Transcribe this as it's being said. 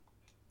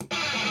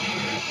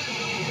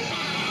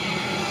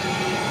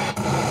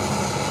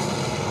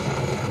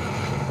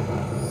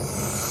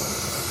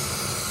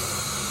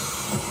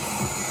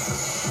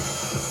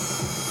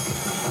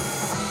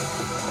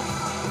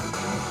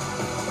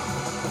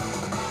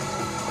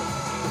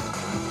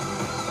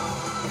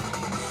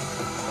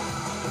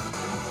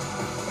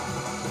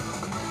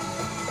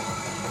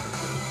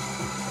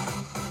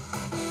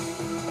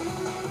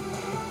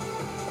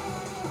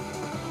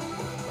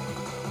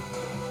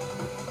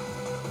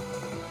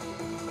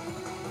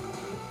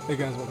Hey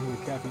guys, welcome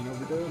to Caffeine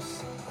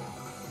Overdose.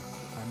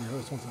 I'm your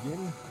host once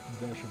again,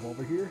 Dash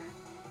Revolver here.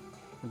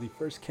 For the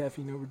first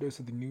caffeine overdose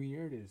of the new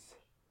year, it is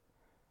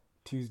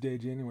Tuesday,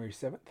 January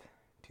 7th,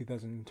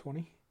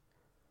 2020.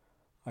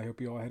 I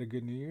hope you all had a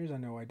good New Year's. I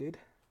know I did.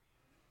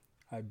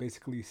 I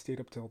basically stayed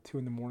up till 2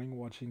 in the morning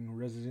watching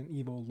Resident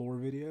Evil lore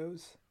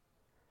videos.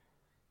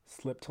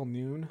 Slept till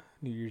noon,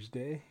 New Year's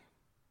Day.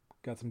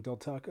 Got some Del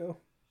Taco.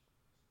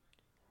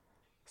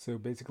 So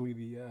basically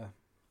the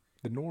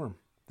norm,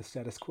 the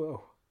status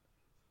quo,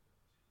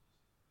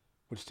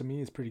 which to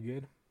me is pretty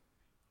good.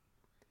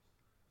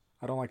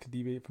 I don't like to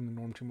deviate from the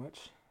norm too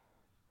much.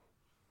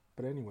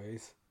 But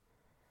anyways,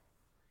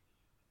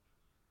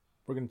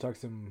 we're going to talk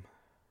some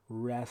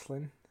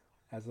wrestling,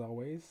 as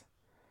always.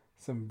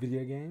 Some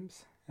video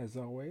games, as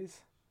always.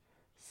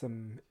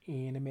 Some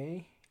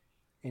anime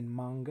and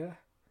manga,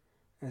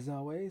 as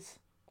always.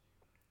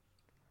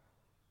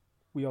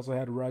 We also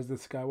had Rise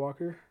of the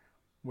Skywalker,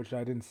 which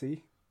I didn't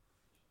see.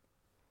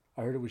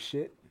 I heard it was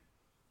shit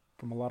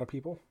from a lot of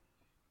people.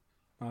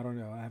 I don't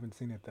know. I haven't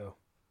seen it though.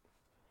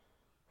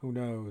 Who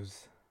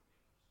knows?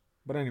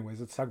 But anyways,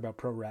 let's talk about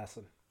pro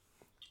wrestling.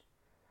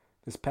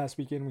 This past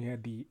weekend we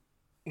had the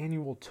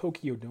annual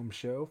Tokyo Dome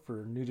show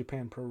for New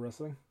Japan Pro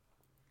Wrestling.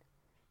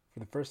 For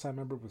the first time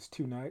ever, it was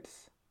 2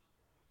 nights.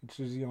 It's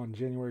usually on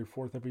January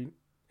 4th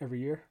every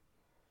year.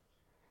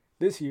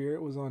 This year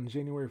it was on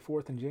January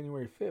 4th and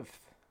January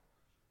 5th.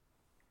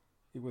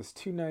 It was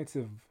 2 nights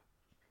of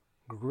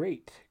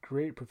great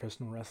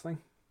professional wrestling.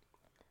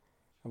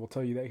 I will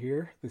tell you that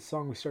here. The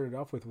song we started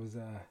off with was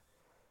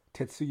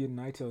Tetsuya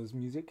Naito's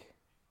music,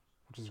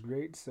 which is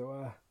great.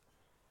 So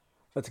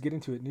let's get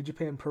into it. New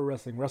Japan Pro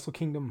Wrestling, Wrestle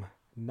Kingdom,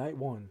 Night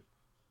 1.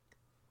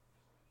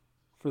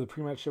 For the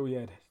pre-match show, we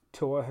had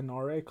Toa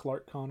Henare,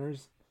 Clark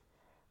Connors,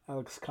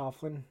 Alex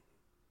Coughlin,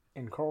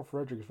 and Carl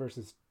Fredericks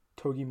versus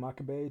Togi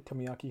Makabe,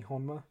 Tomoaki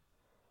Honma,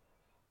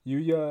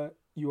 Yuya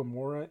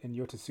Uemura, and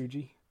Yota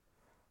Tsuji.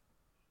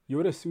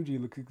 Yota Tsuji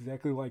looks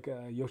exactly like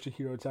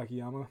Yoshihiro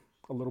Takayama,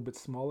 a little bit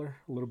smaller,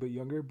 a little bit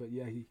younger, but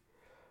yeah,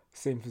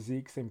 same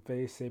physique, same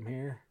face, same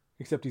hair,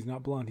 except he's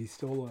not blonde, he's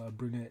still a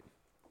brunette.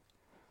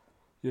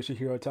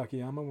 Yoshihiro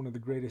Takayama, one of the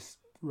greatest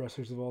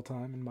wrestlers of all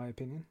time, in my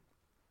opinion,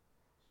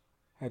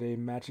 had a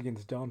match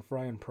against Don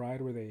Fry and Pride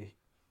where they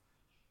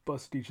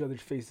busted each other's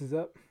faces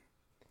up.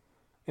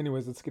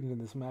 Anyways, let's get into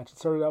this match. It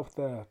started out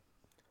with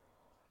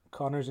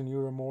Connors and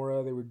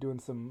Uemura. They were doing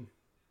some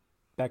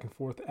back and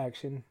forth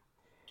action.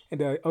 And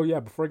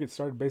before I get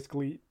started,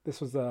 basically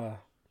this was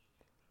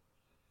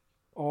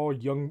all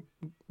young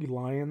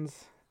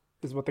lions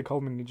is what they call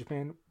them in New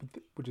Japan,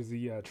 which is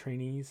the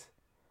trainees.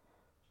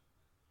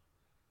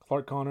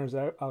 Clark Connors,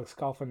 Alex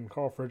Coughlin, and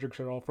Carl Fredericks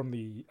are all from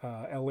the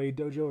LA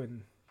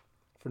dojo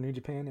for New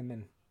Japan, and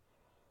then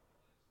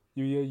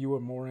Yuya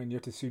Uemura and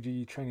Yota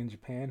Tsuji train in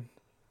Japan.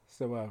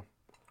 So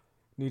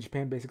New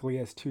Japan basically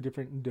has 2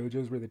 different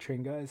dojos where they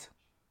train guys.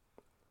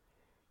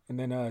 And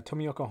then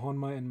Tomoaki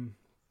Honma and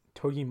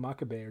Togi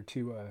Makabe are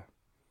 2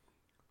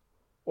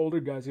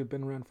 older guys who've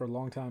been around for a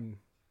long time.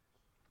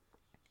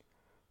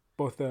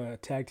 Both a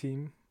tag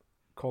team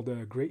called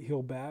Great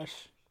Heel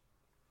Bash.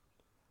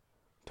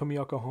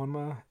 Tomoaki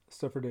Honma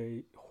suffered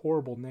a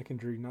horrible neck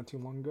injury not too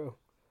long ago.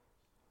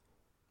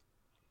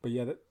 But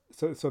yeah,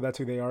 so that's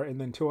who they are.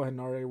 And then Toa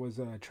Henare was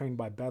trained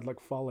by Bad Luck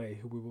Fale,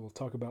 who we will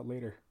talk about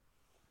later.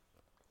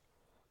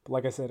 But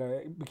like I said,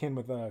 I began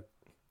with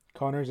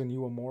Connors and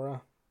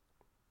Uemura.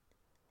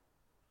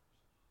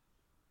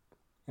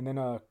 And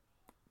then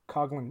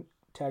Coughlin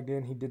tagged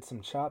in. He did some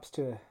chops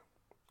to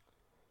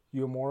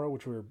Uemura,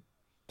 which were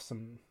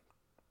some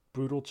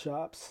brutal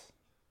chops.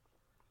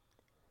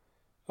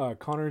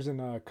 Connors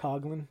and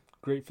Coughlin,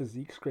 great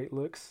physiques, great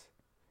looks.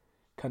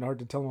 Kind of hard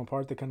to tell them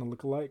apart. They kind of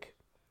look alike.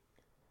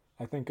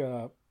 I think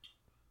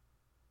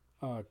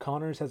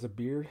Connors has a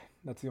beard.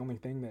 That's the only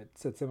thing that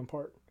sets them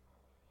apart.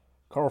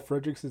 Carl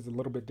Fredericks is a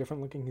little bit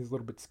different looking. He's a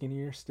little bit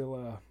skinnier.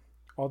 Still,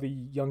 all the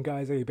young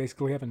guys, they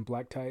basically have in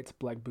black tights,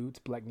 black boots,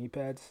 black knee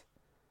pads.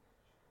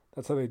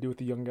 That's how they do with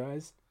the young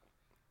guys.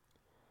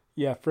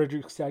 Yeah,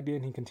 Fredericks tagged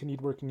in. He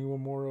continued working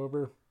Uemura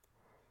over.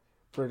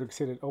 Fredericks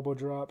hit an elbow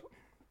drop.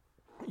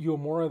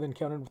 Uemura then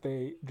countered with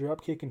a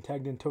drop kick and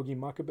tagged in Togi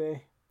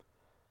Makabe.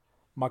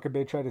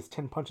 Makabe tried his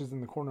 10 punches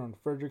in the corner on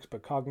Fredericks,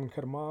 but Coughlin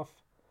cut him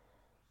off.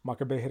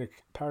 Makabe hit a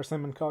power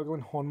slam on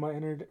Coughlin. Honma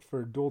entered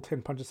for a dual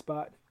 10 punches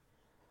spot.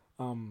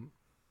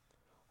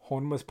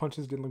 Honma's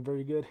punches didn't look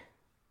very good.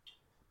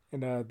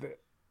 And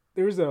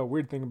there was a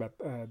weird thing about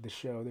the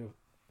show. The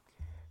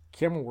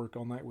camera work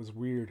all night was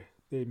weird.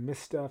 They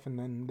missed stuff and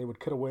then they would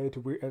cut away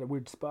to at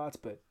weird spots,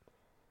 but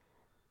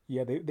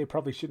yeah, they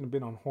probably shouldn't have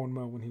been on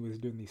Honma when he was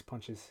doing these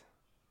punches.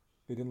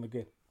 They didn't look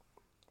good.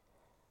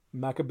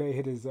 Makabe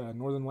hit his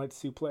Northern Lights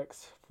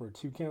suplex for a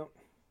 2 count.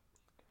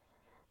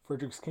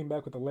 Fredericks came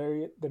back with a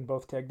lariat, then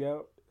both tagged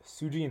out.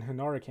 Tsuji and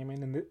Henare came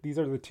in, and these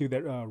are the 2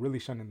 that really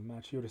shone in the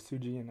match. Yota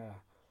Tsuji and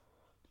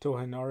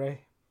Toa Henare.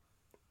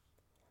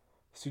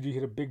 Tsuji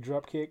hit a big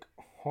drop kick.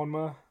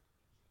 Honma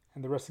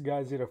and the rest of the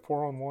guys did a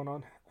 4-on-1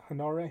 on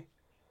Henare.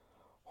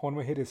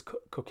 Honma hit his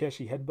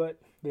Kokeshi headbutt.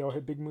 They all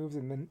hit big moves,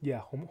 and then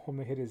yeah,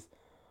 Honma hit his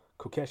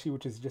Kokeshi,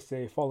 which is just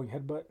a falling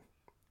headbutt.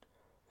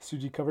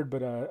 Tsuji covered,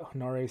 but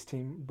Hanare's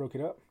team broke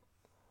it up.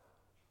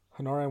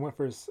 Hanare went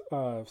for his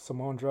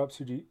Samoan drop.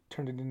 Tsuji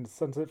turned it into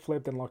sunset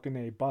flip, then locked in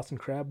a Boston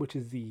Crab, which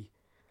is the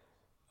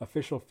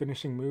official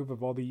finishing move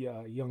of all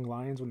the young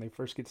lions when they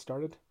first get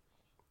started.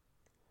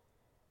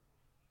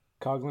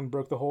 Coughlin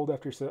broke the hold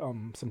after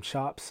some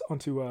chops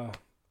onto Yota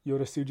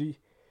Tsuji.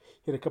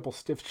 Hit a couple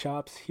stiff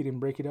chops. He didn't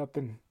break it up,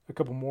 and a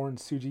couple more, and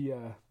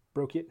Tsuji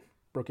broke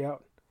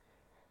out.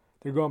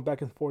 They're going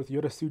back and forth.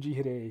 Yota Tsuji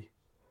hit a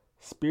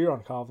spear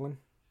on Coughlin.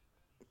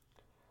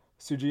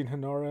 Tsuji and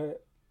Hanare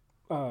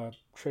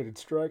traded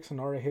strikes.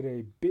 Hanare hit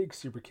a big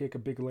super kick, a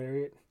big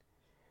lariat,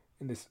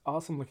 and this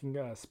awesome looking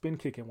spin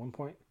kick at one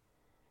point.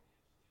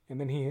 And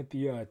then he hit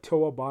the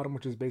Toa bottom,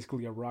 which is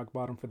basically a rock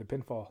bottom for the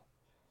pinfall.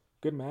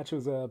 Good match.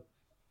 It was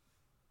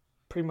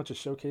pretty much a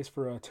showcase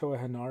for Toa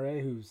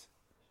Hanare, who's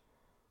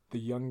the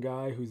young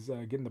guy who's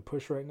getting the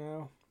push right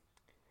now.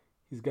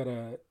 He's got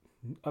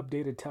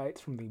updated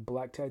tights from the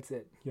black tights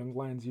that young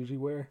lions usually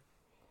wear.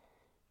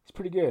 It's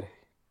pretty good.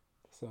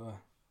 So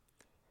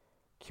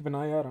keep an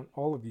eye out on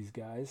all of these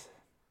guys.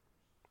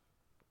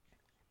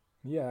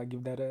 Yeah, I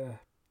give that a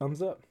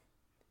thumbs up.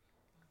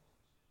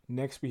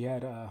 Next we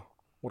had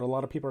what a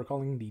lot of people are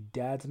calling the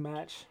dad's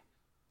match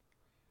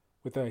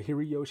with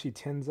Hiroyoshi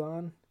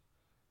Tenzan,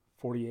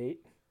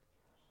 48,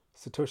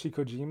 Satoshi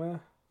Kojima,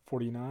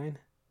 49,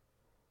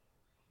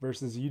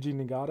 versus Yuji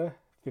Nagata,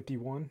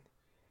 51,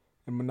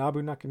 and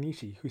Manabu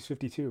Nakanishi, who's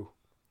 52,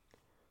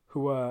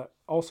 who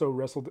also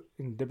wrestled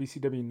in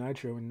WCW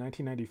Nitro in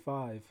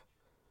 1995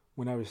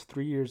 when I was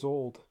 3 years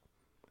old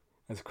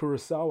as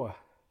Kurosawa.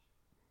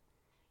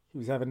 He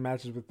was having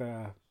matches with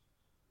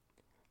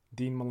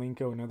Dean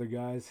Malenko and other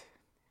guys.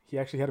 He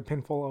actually had a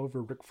pinfall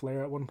over Ric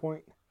Flair at one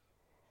point.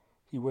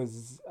 He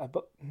was...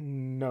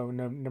 No,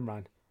 never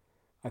mind.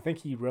 I think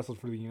he wrestled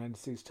for the United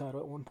States title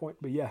at one point.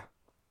 But yeah,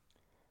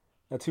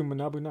 that's who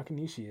Manabu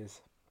Nakanishi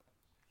is.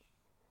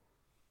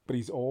 But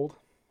he's old.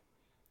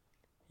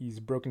 He's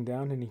broken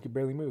down and he can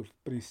barely move.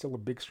 But he's still a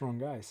big, strong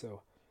guy.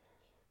 So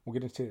we'll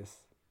get into this.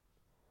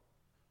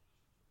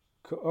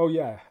 Oh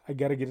yeah, I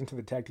gotta get into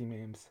the tag team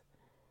names.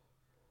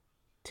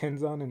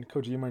 Tenzan and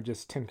Kojima are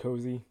just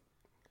Tenkozy.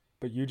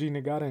 But Yuji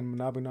Nagata and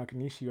Manabu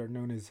Nakanishi are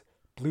known as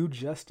Blue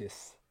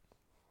Justice,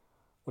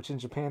 which in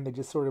Japan they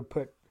just sort of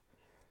put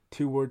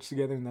two words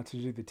together, and that's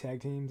usually the tag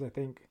teams. I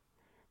think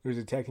there was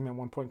a tag team at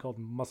one point called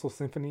Muscle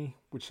Symphony,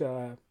 which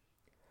Manabu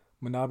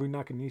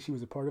Nakanishi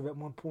was a part of at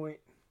one point.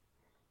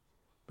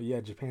 But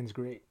yeah, Japan's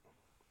great.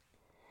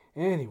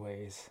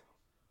 Anyways,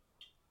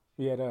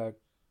 we had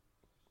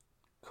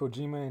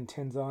Kojima and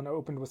Tenzan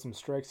opened with some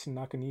strikes to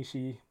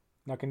Nakanishi.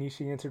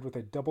 Nakanishi answered with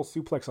a double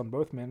suplex on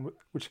both men,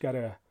 which got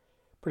a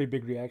pretty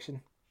big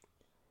reaction.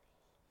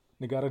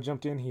 Nagata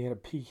jumped in. He hit a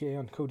PK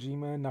on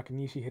Kojima.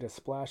 Nakanishi hit a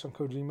splash on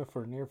Kojima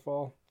for a near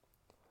fall.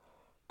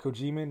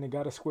 Kojima and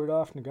Nagata squared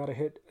off. Nagata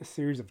hit a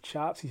series of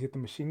chops. He hit the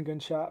machine gun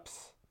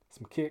chops,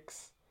 some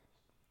kicks.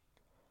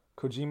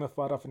 Kojima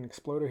fought off an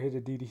exploder, hit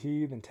a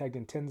DDT, then tagged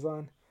in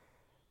Tenzan.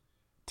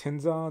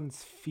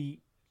 Tenzan's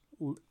feet...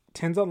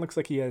 Tenzan looks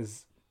like he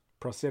has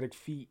prosthetic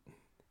feet.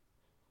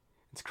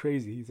 It's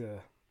crazy. He's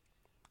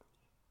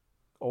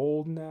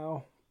old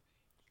now.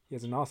 He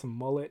has an awesome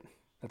mullet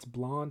that's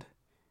blonde.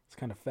 He's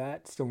kind of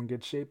fat, still in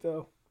good shape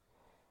though.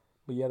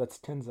 But yeah, that's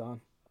Tenzan.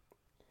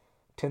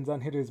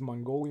 Tenzan hit his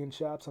Mongolian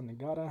chops on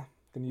Nagata,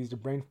 then used a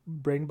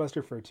brain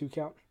buster for a 2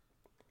 count.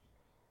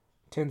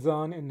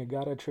 Tenzan and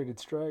Nagata traded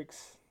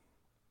strikes.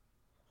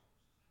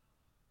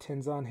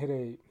 Tenzan hit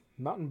a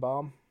mountain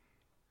bomb.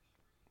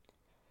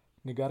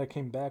 Nagata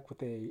came back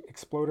with a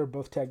exploder,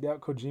 both tagged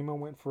out. Kojima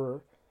went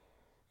for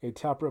a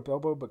top rope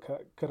elbow but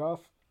cut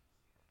off.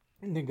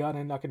 Nagata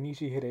and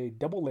Nakanishi hit a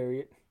double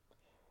lariat.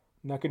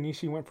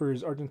 Nakanishi went for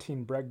his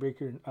Argentine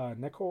backbreaker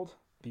neck hold,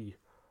 the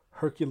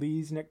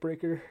Hercules neck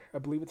breaker, I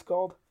believe it's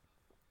called.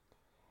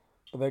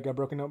 But that got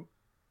broken up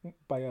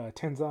by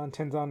Tenzan.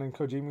 Tenzan and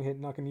Kojima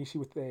hit Nakanishi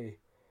with a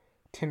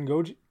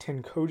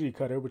Tenkoji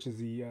cutter, which is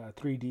the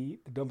 3D,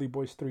 the Dudley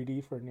Boys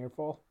 3D for a near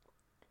fall.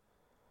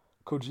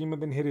 Kojima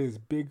then hit his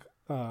big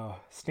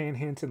Stan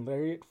Hansen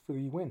lariat for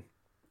the win.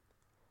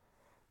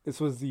 This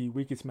was the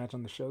weakest match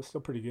on the show.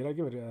 Still pretty good. I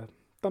give it a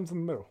thumbs in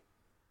the middle.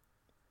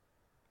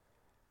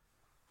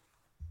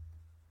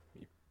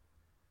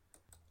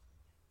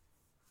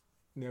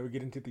 Now we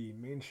get into the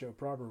main show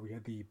proper. We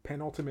had the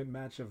penultimate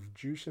match of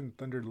Jushin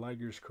Thunder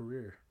Liger's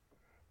career.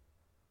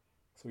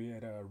 So we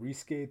had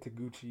Risuke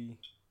Taguchi,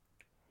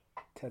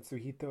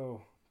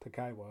 Tatsuhito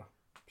Takaiwa,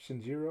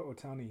 Shinjiro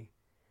Otani,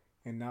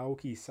 and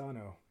Naoki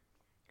Sano,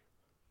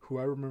 who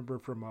I remember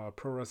from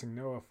Pro Wrestling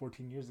Noah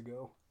 14 years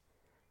ago,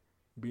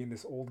 being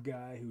this old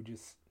guy who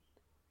just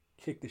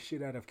kicked the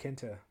shit out of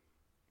Kenta,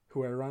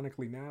 who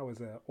ironically now is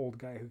an old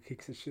guy who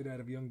kicks the shit out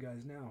of young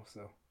guys now.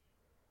 So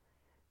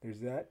there's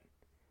that.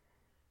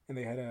 And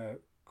they had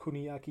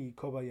Kuniaki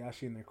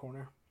Kobayashi in their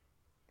corner.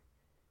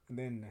 And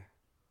then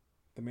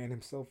the man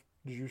himself,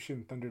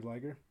 Jushin Thunder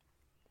Liger,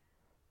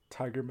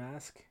 Tiger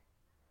Mask,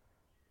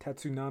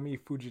 Tatsunami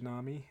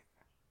Fujinami,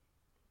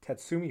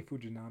 Tatsumi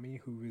Fujinami,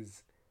 who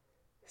is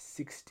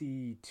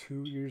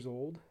 62 years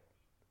old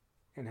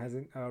and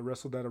hasn't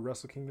wrestled at a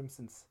Wrestle Kingdom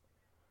since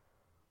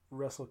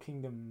Wrestle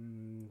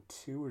Kingdom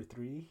 2 or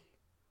 3,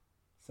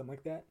 something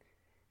like that,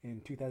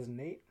 in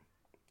 2008.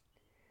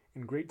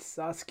 And Great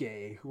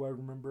Sasuke, who I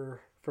remember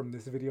from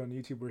this video on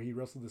YouTube where he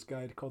wrestled this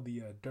guy called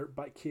the Dirt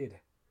Bike Kid,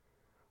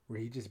 where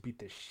he just beat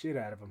the shit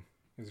out of him.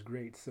 It was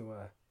great. So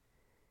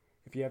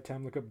if you have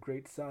time, look up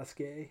Great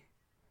Sasuke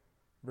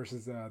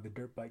versus the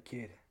Dirt Bike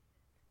Kid.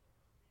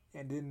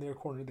 And in their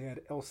corner, they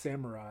had El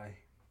Samurai.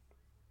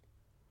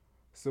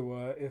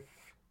 So if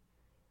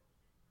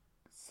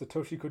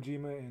Satoshi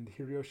Kojima and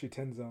Hiroshi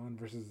Tenzan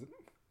versus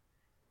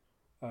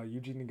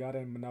Yuji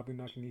Nagata and Manabu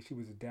Nakanishi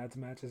was a dad's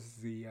match, this is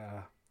the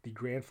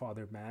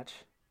grandfather match.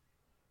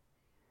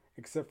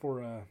 Except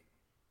for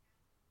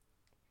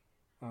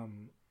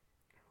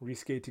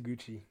Risuke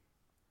Taguchi.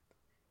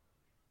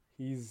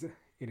 He's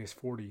in his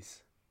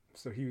 40s.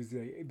 So he was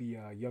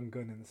the young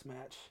gun in this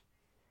match.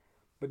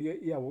 But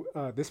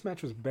this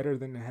match was better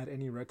than it had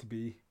any right to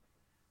be.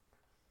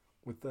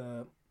 With,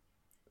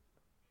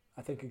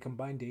 I think, a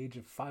combined age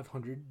of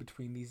 500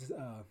 between these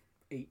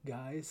 8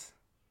 guys.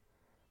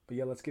 But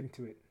yeah, let's get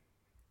into it.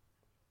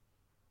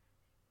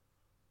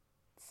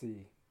 Let's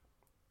see.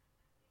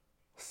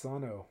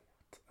 Sano.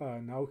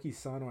 Naoki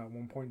Sano at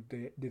one point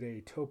did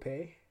a tope.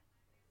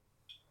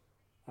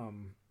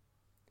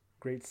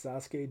 Great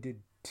Sasuke did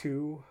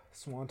 2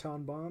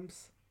 swanton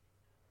bombs.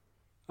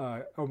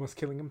 Almost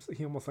killing him.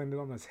 He almost landed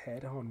on his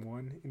head on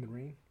one in the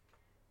ring.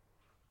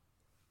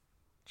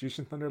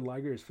 Jushin Thunder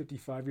Liger is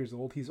 55 years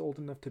old. He's old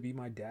enough to be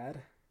my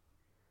dad,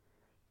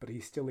 but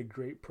he's still a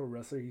great pro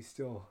wrestler. He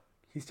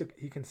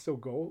can still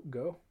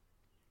go.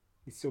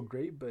 He's still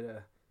great,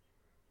 but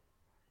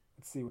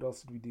let's see, what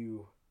else did we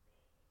do?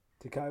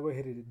 Takaiwa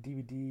hit a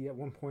DVD at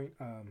one point.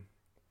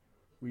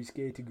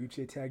 Risuke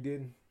Taguchi tagged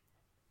in,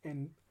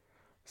 and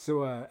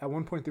so at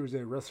one point there was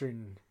a wrestler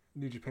in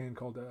New Japan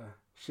called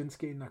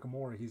Shinsuke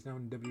Nakamura. He's now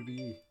in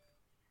WWE.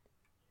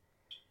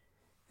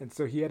 And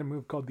so he had a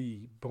move called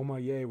the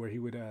Bomaye where he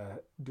would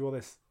do all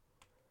this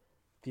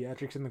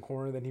theatrics in the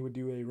corner, then he would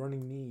do a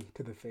running knee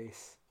to the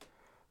face.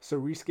 So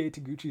Risuke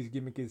Taguchi's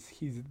gimmick is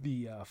he's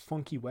the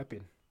funky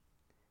weapon.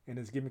 And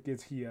his gimmick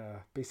is he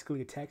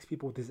basically attacks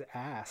people with his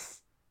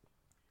ass.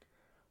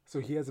 So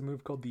he has a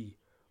move called the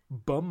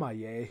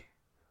Bomaye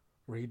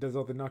where he does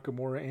all the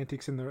Nakamura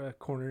antics in the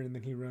corner and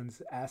then he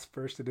runs ass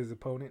first at his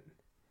opponent.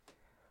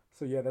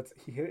 So yeah,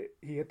 he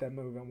hit that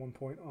move at one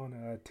point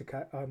on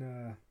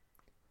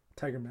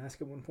Tiger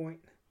Mask at one point.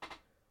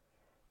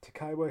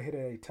 Takaiwa hit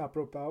a top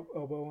rope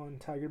elbow on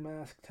Tiger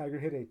Mask. Tiger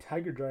hit a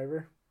Tiger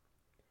Driver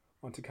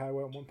on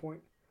Takaiwa at one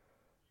point.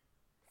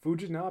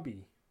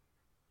 Fujinami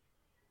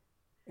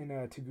and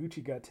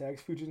Taguchi got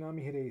tagged.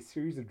 Fujinami hit a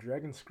series of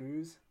Dragon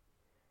Screws.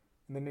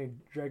 And then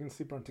a Dragon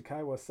Sleeper on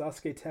Takaiwa.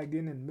 Sasuke tagged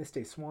in and missed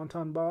a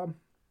Swanton Bomb.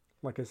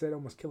 Like I said,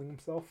 almost killing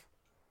himself.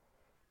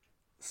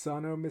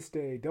 Sano missed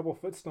a double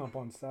foot stomp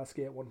on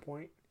Sasuke at one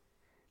point.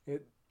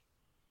 It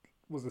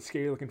was a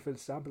scary looking foot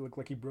stomp. It looked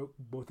like he broke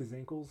both his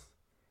ankles.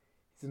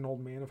 He's an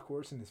old man, of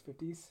course, in his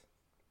 50s.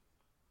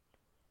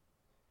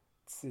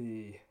 Let's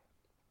see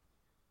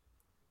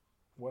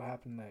what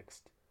happened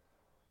next.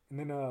 And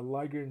then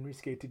Liger and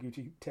Risuke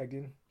Taguchi tagged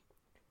in.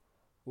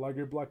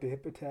 Liger blocked a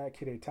hip attack,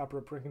 hit a top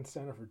rope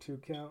Frankensteiner for 2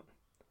 count.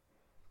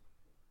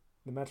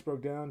 The match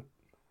broke down.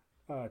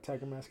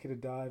 Tiger Mask hit a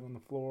dive on the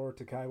floor.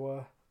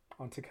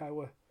 On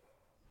Takaiwa.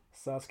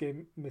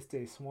 Sasuke missed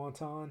a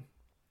swanton.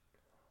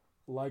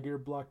 Liger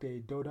blocked a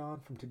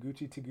Dodon from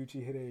Taguchi.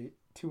 Taguchi hit a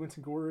 2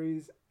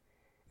 Enzuigoris.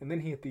 And then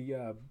he hit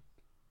the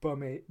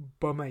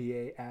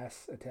Bomaye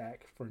ass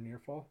attack for a near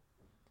fall.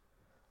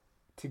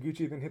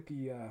 Taguchi then hit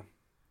the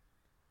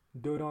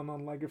Dodon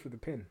on Liger for the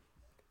pin.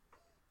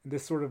 And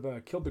this sort of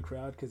killed the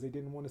crowd because they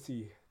didn't want to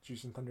see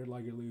Jushin Thunder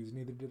Liger lose.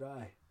 Neither did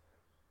I.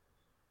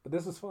 But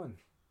this was fun.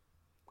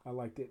 I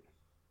liked it.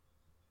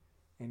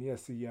 And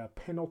yes, the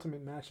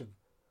penultimate match of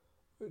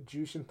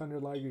Jushin Thunder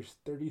Liger's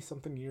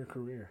 30-something year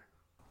career.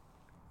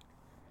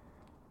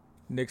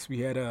 Next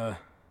we had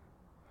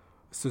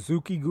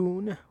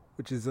Suzuki-gun,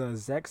 which is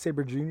Zack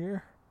Sabre Jr.,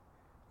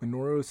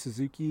 Minoru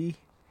Suzuki,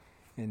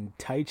 and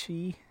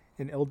Taichi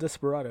and El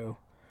Desperado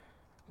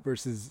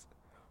versus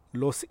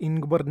Los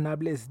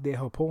Ingobernables de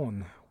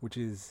Japón, which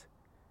is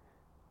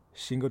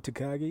Shingo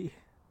Takagi,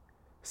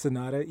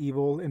 Sanada,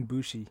 Evil, and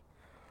Bushi.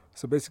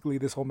 So basically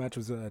this whole match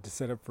was to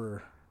set up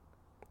for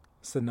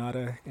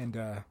Sanada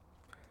and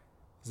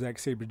Zack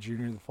Sabre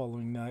Jr. the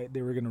following night.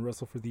 They were going to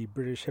wrestle for the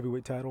British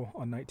heavyweight title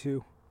on night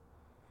 2.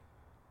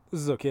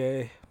 This is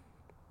okay.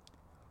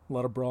 A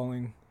lot of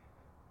brawling.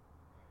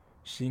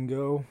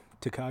 Shingo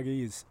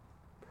Takagi is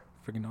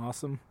freaking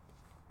awesome.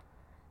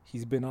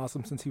 He's been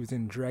awesome since he was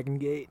in Dragon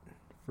Gate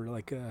for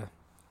I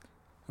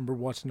remember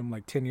watching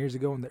him 10 years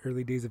ago in the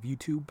early days of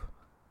YouTube.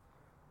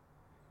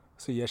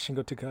 So yeah,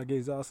 Shingo Takagi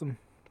is awesome.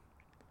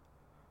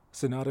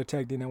 Sanada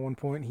tagged in at one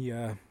point. He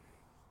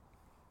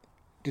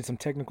did some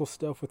technical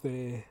stuff with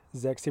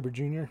Zack Sabre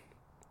Jr.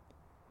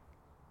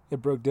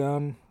 It broke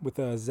down with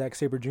Zack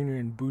Sabre Jr.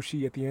 and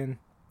Bushi at the end.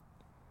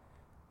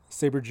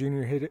 Sabre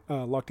Jr.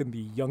 locked in the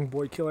Young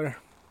Boy Killer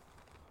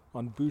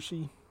on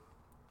Bushi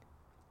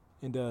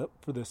and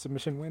for the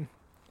submission win.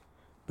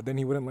 But then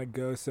he wouldn't let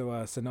go,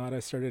 so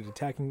Sonata started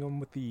attacking him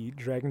with the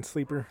Dragon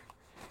Sleeper.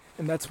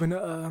 And that's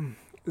when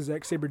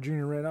Zack Sabre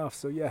Jr. ran off.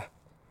 So yeah,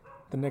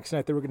 the next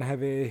night they were going to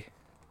have a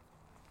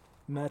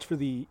match for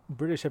the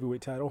British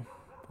Heavyweight title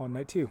on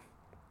night 2.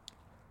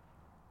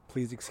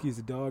 Please excuse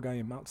the dog, I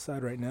am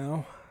outside right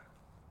now.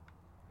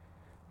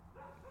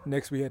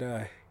 Next we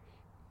had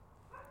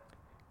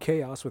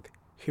Chaos with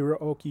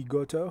Hiroki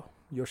Goto,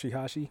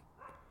 Yoshihashi,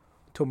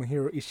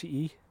 Tomohiro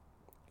Ishii,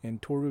 and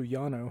Toru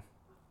Yano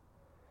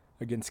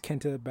against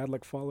Kenta, Bad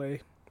Luck Fale,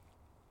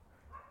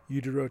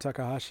 Yujiro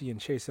Takahashi, and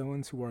Chase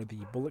Owens, who are the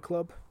Bullet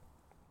Club.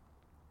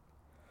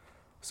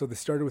 So they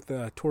started with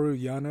Toru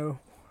Yano.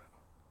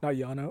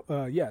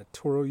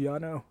 Toru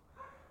Yano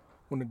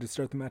wanted to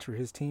start the match for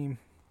his team.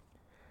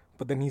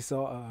 But then he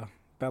saw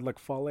Bad Luck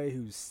Fale,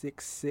 who's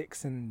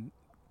 6'6" and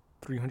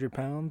 300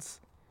 pounds,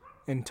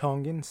 and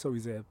Tongan, so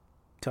he's a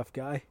tough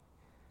guy.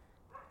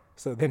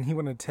 So then he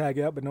wanted to tag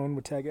out, but no one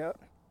would tag out.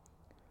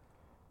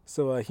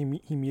 So he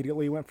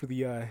immediately went for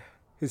the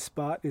his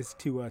spot is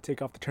to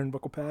take off the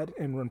turnbuckle pad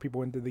and run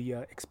people into the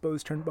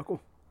exposed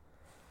turnbuckle.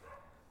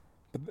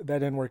 But that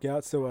didn't work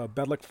out, so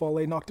Bad Luck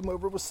Fale knocked him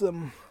over with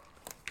some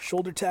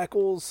shoulder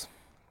tackles.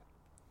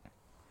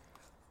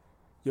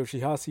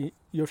 Yoshihashi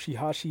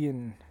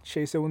and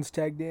Chase Owens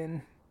tagged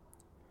in.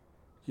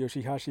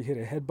 Yoshihashi hit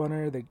a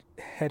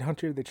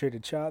headhunter. They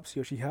traded chops.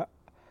 Yoshihashi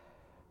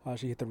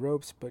hit the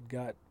ropes, but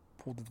got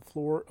pulled to the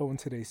floor.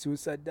 Owens hit a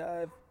suicide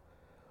dive.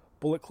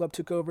 Bullet Club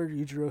took over.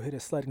 Yujiro hit a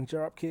sliding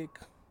drop kick.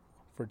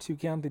 For a 2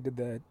 count, they did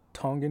the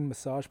Tongan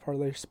massage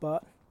parlay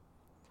spot.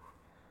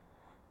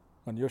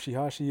 On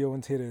Yoshihashi,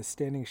 Owens hit a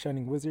standing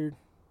shining wizard.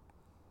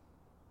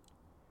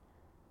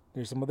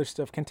 There's some other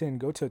stuff. Kenta and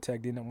Goto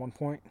tagged in at one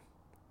point.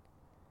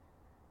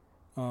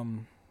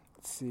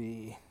 Let's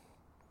see.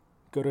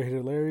 Goto hit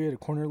a lariat, a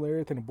corner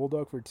lariat, then a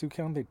bulldog for a 2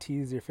 count. They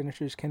teased their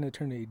finishers. Kenta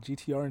turned a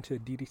GTR into a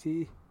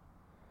DDT.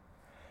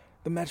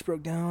 The match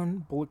broke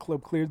down. Bullet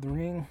Club cleared the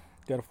ring.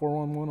 Got a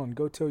 4-on-1 on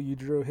Goto.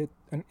 Yujiro hit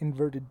an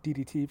inverted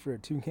DDT for a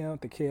 2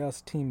 count. The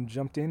Chaos team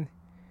jumped in.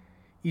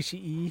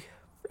 Ishii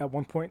at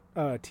one point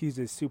teased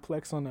his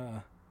suplex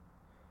on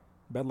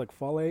Bad Luck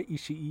Fale.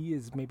 Ishii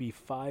is maybe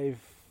 5'6".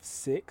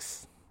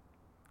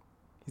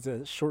 He's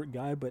a short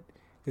guy, but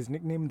his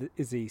nickname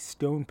is a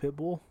Stone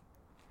Pitbull,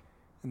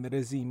 and that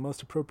is the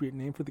most appropriate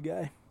name for the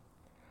guy.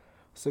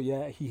 So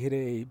yeah, he hit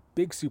a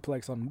big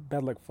suplex on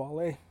Bad Luck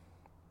Fale.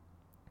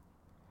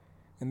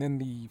 And then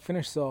the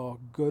finish saw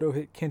Goto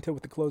hit Kenta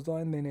with the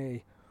clothesline, then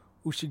a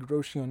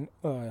Ushigoroshi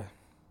on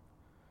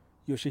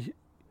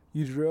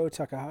Yujiro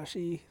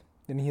Takahashi.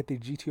 Then he hit the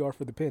GTR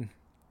for the pin.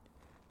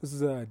 This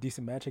is a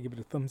decent match. I give it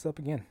a thumbs up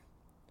again.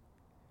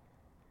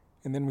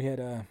 And then we had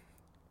a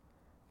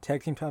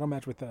tag team title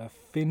match with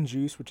Finn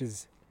Juice, which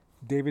is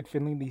David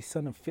Finlay, the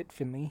son of Fit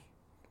Finlay,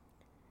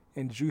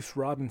 and Juice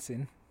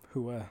Robinson,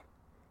 who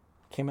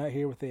came out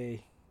here with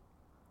a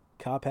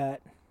cop hat,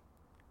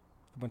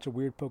 with a bunch of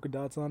weird polka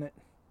dots on it,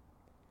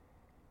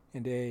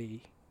 and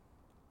a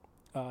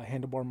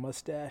handlebar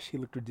mustache. He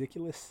looked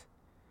ridiculous.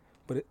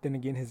 But then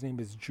again, his name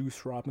is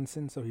Juice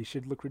Robinson, so he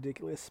should look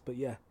ridiculous. But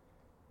yeah.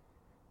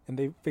 And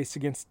they faced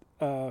against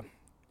the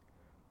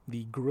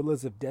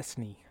Gorillas of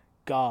Destiny,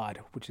 God,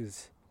 which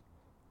is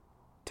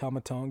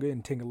Tama Tonga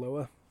and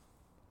Tangaloa.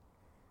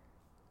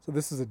 So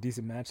this is a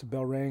decent match. The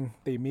bell rang.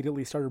 They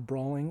immediately started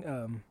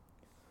brawling.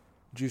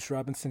 Juice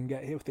Robinson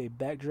got hit with a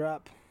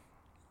backdrop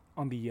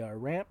on the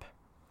ramp.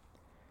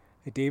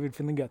 David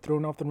Finlay got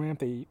thrown off the ramp.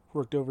 They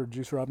worked over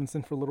Juice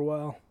Robinson for a little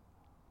while.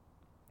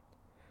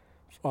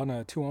 On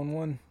a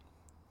 2-on-1.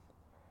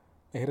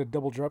 They hit a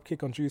double drop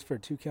kick on Juice for a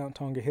 2 count.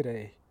 Tonga hit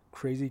a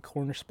crazy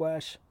corner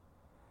splash.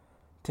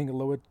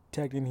 Tangaloa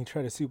tagged in. He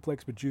tried a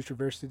suplex, but Juice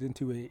reversed it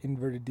into a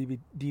inverted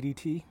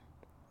DDT.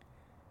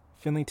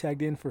 Finlay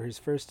tagged in for his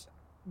first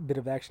bit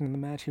of action in the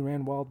match. He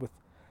ran wild with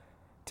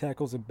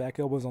tackles and back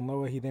elbows on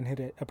Loa. He then hit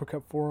an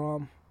uppercut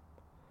forearm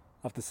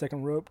off the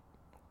second rope.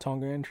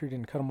 Tonga entered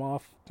and cut him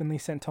off. Finlay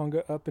sent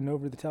Tonga up and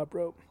over the top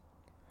rope.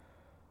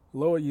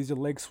 Loa used a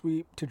leg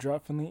sweep to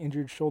drop Finlay,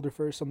 injured shoulder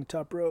first on the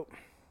top rope.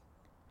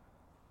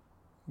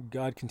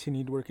 God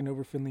continued working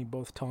over Finlay.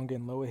 Both Tonga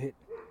and Loa hit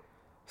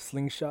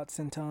slingshot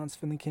sentons.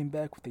 Finlay came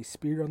back with a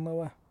spear on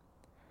Loa.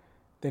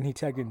 Then he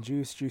tagged in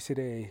Juice. Juice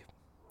hit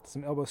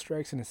some elbow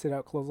strikes and a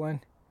sit-out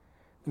clothesline.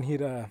 Then he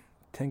hit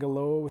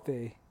Tangaloa with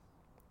he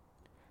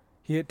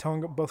hit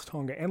both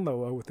Tonga and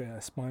Loa with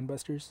spine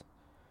busters.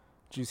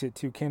 Juice hit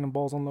 2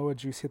 cannonballs on Loa.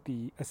 Juice hit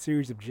a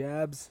series of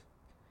jabs.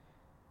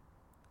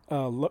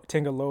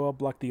 Tangaloa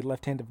blocked the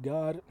left hand of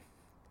God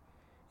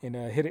and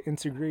hit an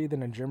enziguri,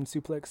 then a German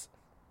suplex.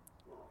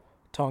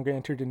 Tonga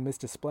entered and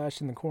missed a splash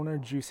in the corner.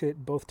 Juice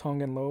hit both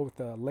Tonga and Loa with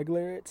leg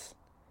lariats.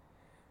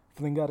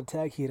 Flynn got a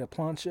tag. He hit a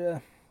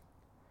plancha.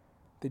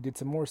 They did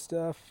some more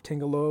stuff.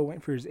 Tangaloa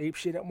went for his ape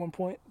shit at one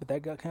point, but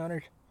that got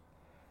countered.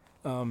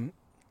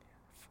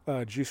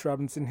 Juice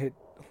Robinson hit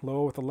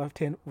Loa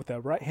with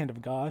the right hand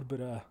of God,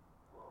 but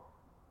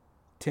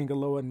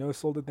Tangaloa no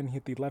sold it. Then he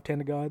hit the left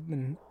hand of God,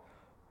 then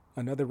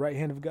another right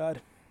hand of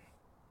God.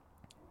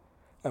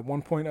 At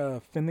one point,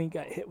 Finley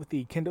got hit with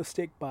the kendo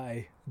stick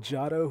by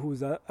Jado, who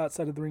was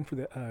outside of the ring for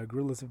the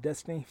Gorillas of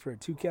Destiny for a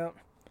 2 count.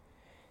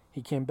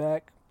 He came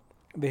back.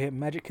 They hit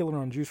Magic Killer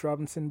on Juice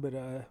Robinson, but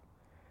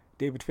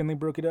David Finley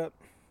broke it up.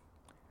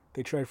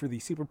 They tried for the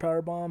Super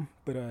Power Bomb,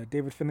 but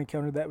David Finley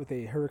countered that with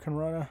a Hurricane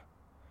Rana.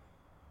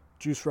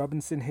 Juice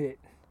Robinson hit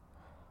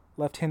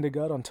left-handed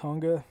God on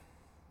Tonga.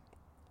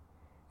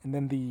 And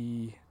then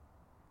he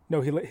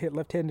hit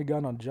left-handed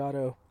gun on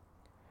Jado.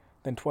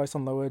 Then twice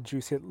on Loa.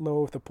 Juice hit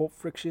Loa with a Pulp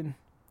Friction.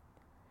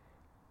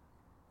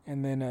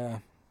 And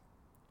then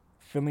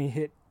Finley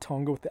hit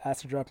Tonga with the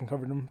Acid Drop and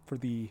covered him for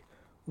the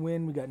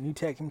win. We got new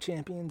tag team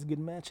champions. Good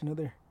match.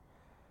 Another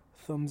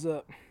thumbs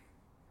up.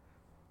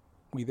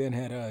 We then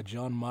had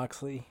Jon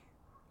Moxley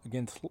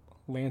against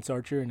Lance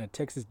Archer in a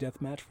Texas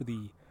death match for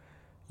the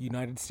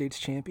United States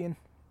Championship,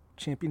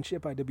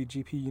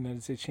 IWGP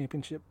United States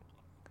Championship.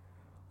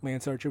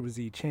 Lance Archer was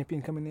the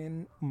champion coming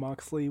in.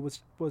 Moxley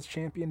was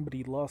champion, but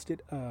he lost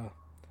it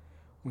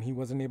when he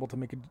wasn't able to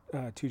make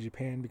it to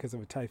Japan because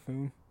of a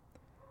typhoon.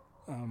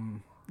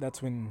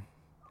 That's when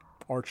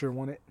Archer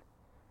won it.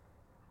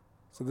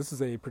 So this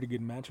is a pretty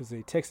good match. It was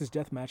a Texas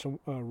death match.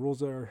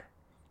 Rules are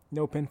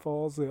no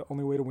pinfalls. The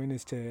only way to win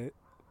is to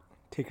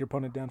take your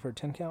opponent down for a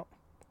 10 count.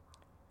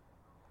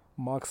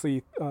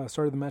 Moxley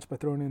started the match by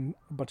throwing in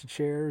a bunch of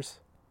chairs.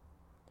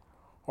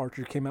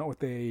 Archer came out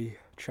with a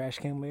trash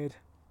can lid.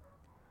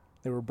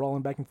 They were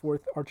brawling back and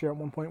forth. Archer at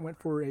one point went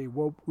for a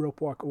rope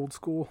walk old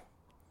school,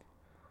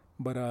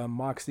 but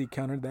Moxley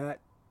countered that.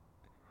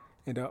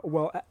 And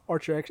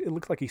Archer actually, it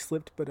looked like he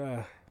slipped, but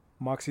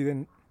Moxley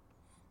then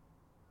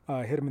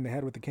hit him in the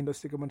head with the kendo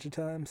stick a bunch of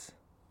times.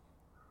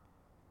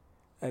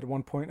 At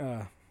one point,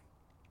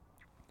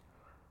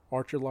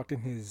 Archer locked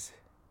in his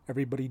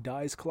Everybody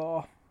Dies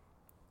claw.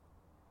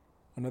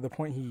 Another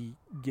point, he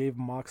gave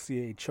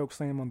Moxley a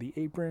chokeslam on the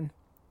apron.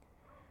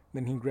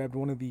 Then he grabbed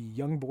one of the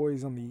young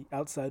boys on the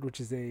outside, which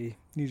is a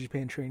New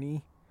Japan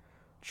trainee,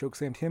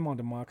 chokeslammed him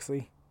onto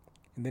Moxley,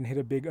 and then hit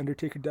a big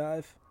Undertaker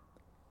dive.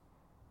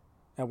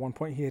 At one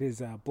point, he hit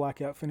his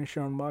blackout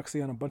finisher on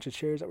Moxley on a bunch of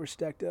chairs that were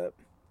stacked up.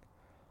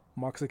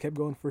 Moxley kept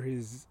going for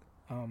his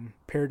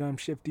paradigm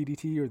shift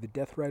DDT, or the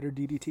Death Rider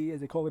DDT,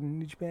 as they call it in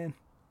New Japan.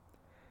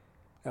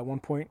 At one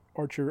point,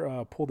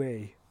 Archer pulled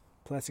a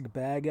plastic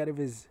bag out of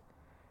his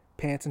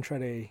pants and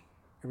tried a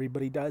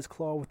Everybody Dies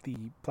claw with the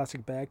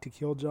plastic bag to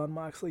kill Jon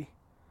Moxley,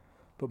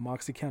 but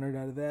Moxley countered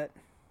out of that.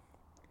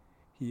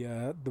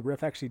 The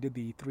ref actually did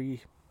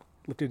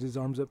lifted his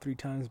arms up 3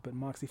 times, but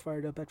Moxley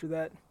fired up after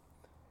that.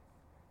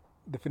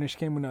 The finish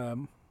came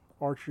when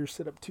Archer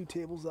set up 2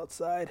 tables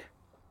outside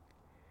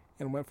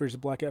and went for his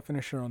blackout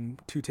finisher on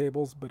 2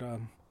 tables, but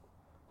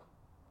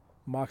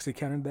Moxley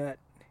countered that,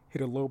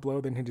 hit a low blow,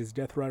 then hit his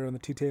Death Rider on the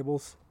 2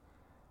 tables.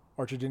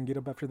 Archer didn't get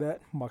up after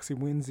that. Moxley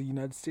wins the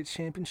United States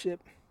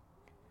Championship.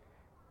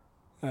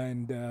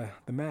 And the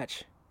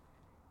match,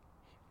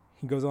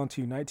 he goes on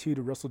to night 2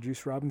 to wrestle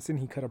Juice Robinson.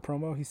 He cut a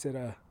promo. He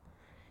said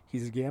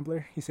he's a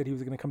gambler. He said he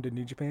was going to come to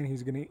New Japan. He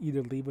was going to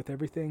either leave with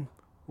everything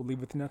or leave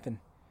with nothing.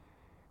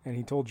 And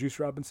he told Juice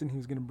Robinson he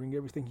was going to bring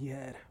everything he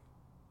had.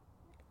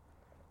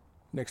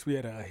 Next we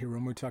had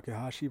Hiromu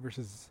Takahashi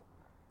versus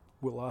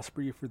Will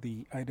Ospreay for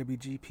the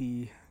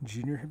IWGP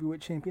Junior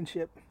Heavyweight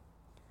Championship.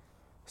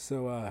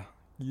 So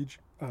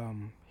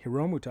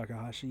Hiromu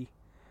Takahashi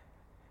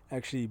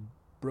actually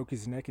broke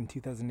his neck in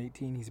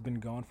 2018. He's been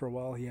gone for a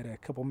while. He had a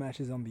couple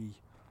matches on the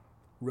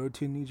road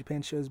to New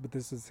Japan shows, but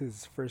this is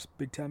his first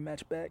big time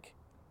match back.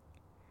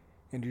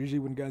 And usually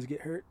when guys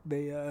get hurt,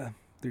 they're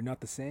not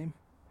the same.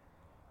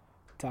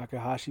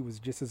 Takahashi was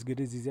just as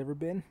good as he's ever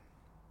been,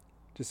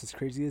 just as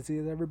crazy as he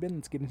has ever been.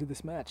 Let's get into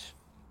this match.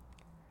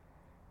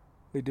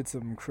 They did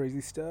some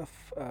crazy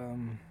stuff.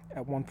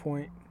 At one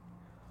point,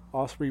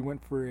 Ospreay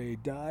went for a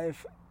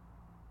dive,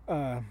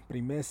 but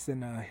he missed,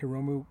 and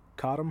Hiromu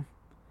caught him.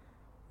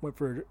 Went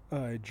for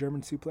a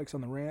German suplex on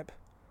the ramp.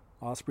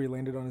 Ospreay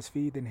landed on his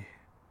feet, then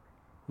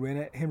ran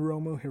at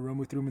Hiromu.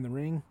 Hiromu threw him in the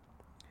ring.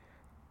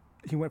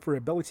 He went for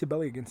a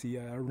belly-to-belly against the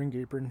ring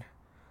apron,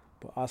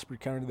 but Ospreay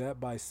countered that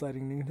by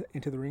sliding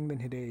into the ring, then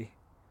hit a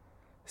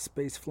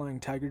space-flying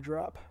tiger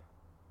drop,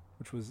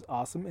 which was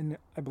awesome. And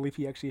I believe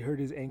he actually hurt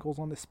his ankles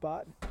on the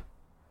spot,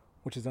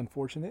 which is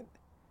unfortunate.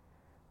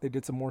 They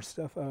did some more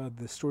stuff.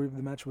 The story of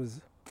the match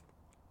was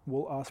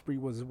Will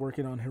Ospreay was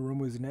working on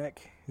Hiromu's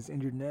neck, his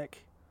injured neck,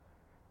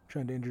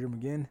 trying to injure him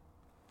again.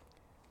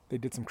 They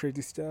did some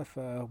crazy stuff.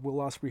 Will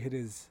Ospreay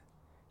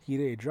hit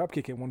a drop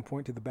kick at one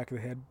point to the back of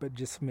the head, but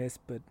just missed,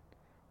 but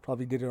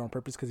probably did it on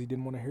purpose because he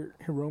didn't want to hurt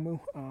Hiromu.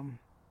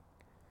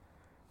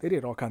 They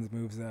did all kinds of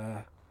moves.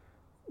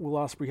 Will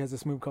Ospreay has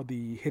this move called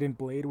the Hidden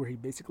Blade, where he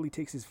basically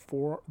takes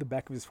the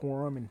back of his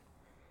forearm and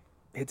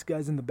hits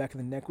guys in the back of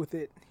the neck with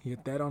it. He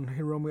hit that on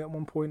Hiromu at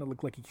one point. It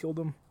looked like he killed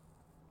him.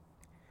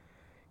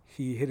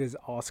 He hit his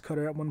Os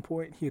Cutter at one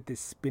point. He hit this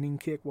spinning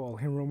kick while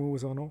Hiromu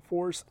was on all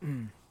fours.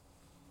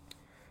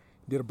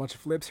 Did a bunch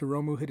of flips.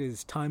 Hiromu hit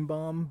his time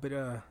bomb, but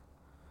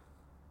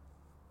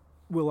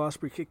Will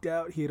Ospreay kicked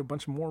out. He hit a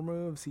bunch of more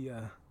moves.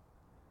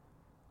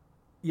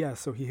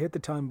 So he hit the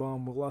time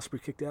bomb. Will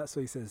Ospreay kicked out, so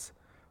he says,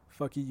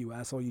 "Fuck you, you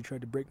asshole. You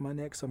tried to break my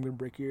neck, so I'm going to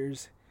break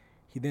yours."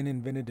 He then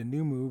invented a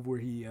new move where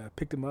he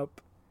picked him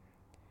up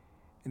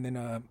and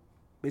then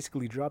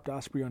basically dropped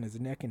Ospreay on his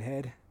neck and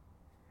head.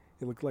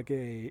 It looked like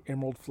a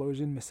Emerald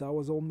Flosion,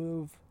 Misawa's old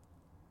move.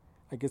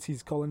 I guess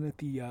he's calling it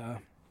the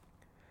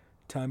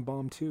time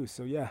bomb too.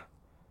 So yeah,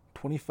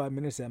 25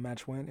 minutes that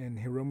match went, and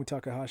Hiromu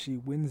Takahashi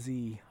wins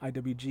the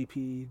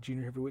IWGP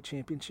Junior Heavyweight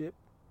Championship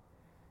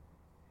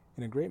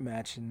in a great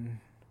match, and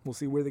we'll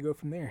see where they go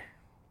from there.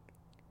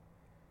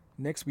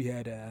 Next, we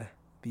had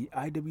the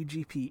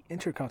IWGP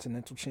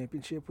Intercontinental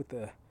Championship with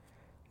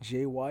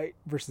Jay White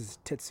versus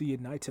Tetsuya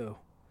Naito.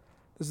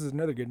 This is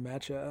another good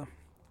match.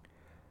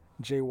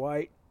 Jay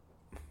White,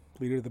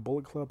 leader of the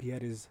Bullet Club, he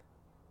had his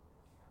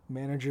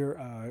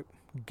manager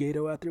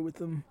Gato out there with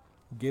him.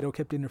 Gato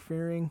kept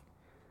interfering.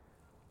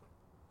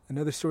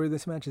 Another story of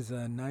this match is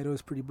Naito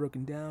is pretty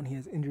broken down. He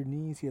has injured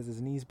knees. He has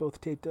his knees both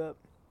taped up.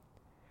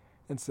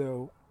 And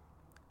so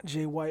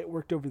Jay White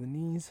worked over the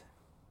knees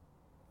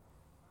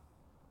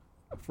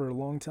for a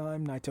long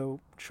time. Naito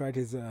tried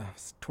his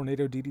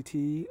tornado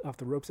DDT off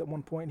the ropes at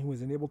one point. He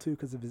wasn't able to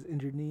because of his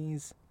injured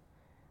knees.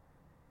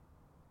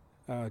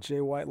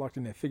 Jay White locked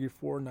in a figure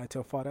four.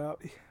 Naito fought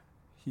out.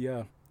 He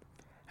had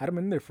him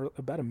in there for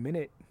about a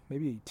minute,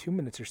 maybe 2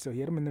 minutes or so. He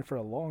had him in there for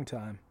a long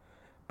time.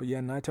 But yeah,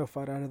 Naito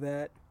fought out of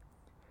that.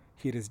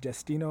 He hit his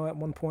Destino at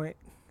one point.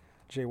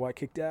 Jay White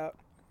kicked out.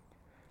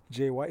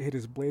 Jay White hit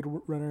his Blade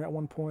Runner at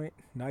one point.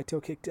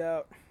 Naito kicked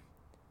out.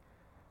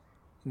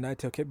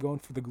 Naito kept going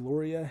for the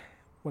Gloria,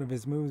 one of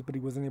his moves, but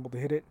he wasn't able to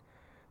hit it.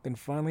 Then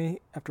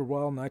finally, after a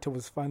while, Naito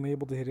was finally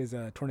able to hit his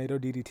Tornado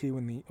DDT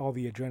when all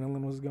the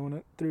adrenaline was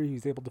going through. He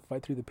was able to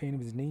fight through the pain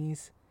of his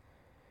knees.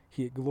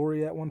 He hit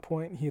Gloria at one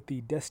point. He hit the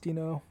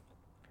Destino.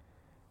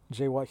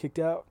 Jay White kicked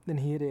out. Then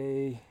he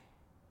hit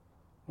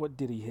what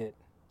did he hit?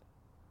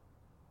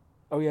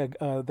 Oh yeah,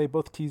 they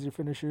both teaser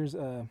finishers.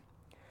 And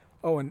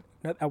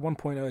at one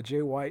point,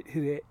 Jay White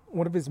hit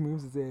one of his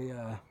moves is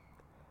a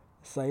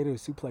Saito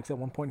suplex. At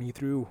one point, he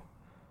threw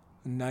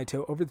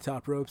Naito over the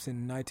top ropes,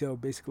 and Naito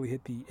basically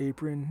hit the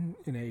apron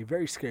in a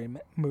very scary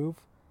move.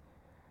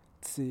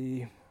 Let's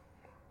see.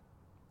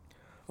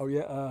 Oh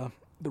yeah,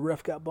 the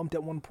ref got bumped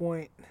at one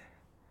point.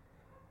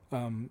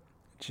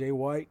 Jay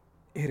White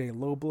hit a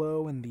low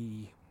blow in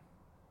the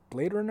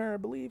Blade Runner, I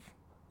believe,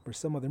 or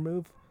some other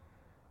move.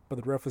 But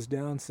the ref was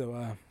down,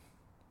 so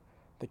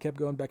they kept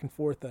going back and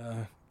forth.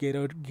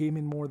 Gato gave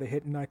in more. They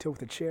hit Naito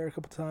with a chair a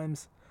couple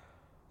times.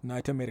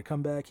 Naito made a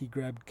comeback. He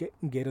grabbed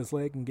Gato's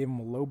leg and gave him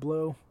a low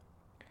blow.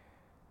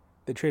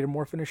 They traded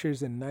more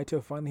finishers, and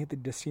Naito finally hit the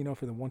Destino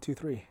for the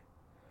 1-2-3.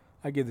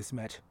 I give this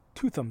match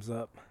 2 thumbs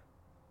up.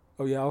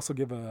 Oh yeah, I also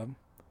give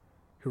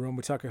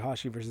Hiromu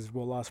Takahashi versus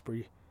Will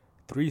Ospreay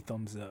 3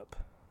 thumbs up.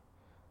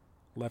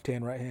 Left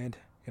hand, right hand,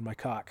 and my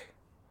cock.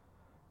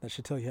 That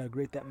should tell you how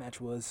great that match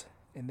was.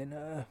 And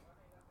then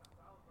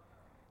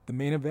the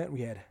main event,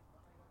 we had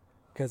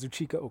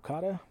Kazuchika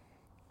Okada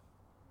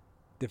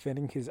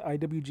defending his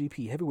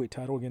IWGP Heavyweight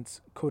title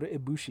against Kota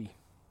Ibushi.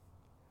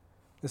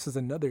 This is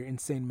another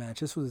insane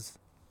match.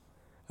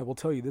 I will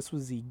tell you, this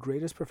was the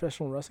greatest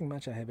professional wrestling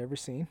match I have ever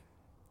seen.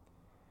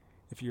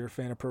 If you're a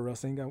fan of pro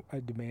wrestling, I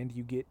demand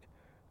you get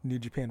New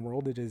Japan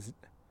World. It is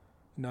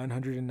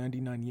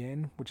 999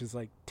 yen, which is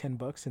like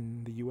 $10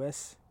 in the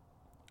US.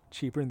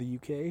 Cheaper in the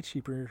UK,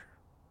 cheaper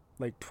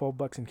like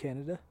 $12 in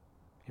Canada,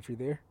 if you're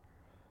there.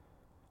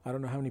 I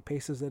don't know how many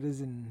pesos that is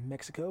in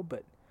Mexico,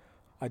 but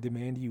I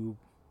demand you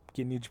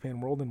get New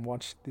Japan World and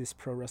watch this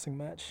pro wrestling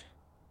match.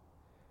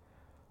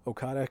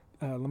 Okada,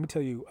 let me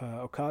tell you,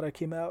 Okada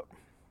came out.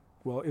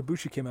 Well,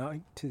 Ibushi came out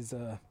to his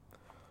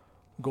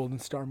Golden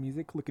Star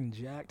music, looking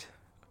jacked.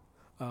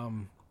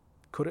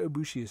 Kota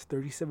Ibushi is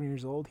 37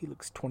 years old. He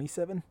looks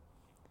 27,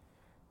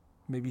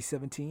 maybe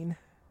 17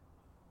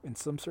 in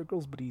some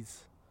circles, but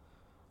he's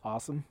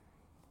awesome.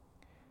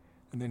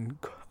 And then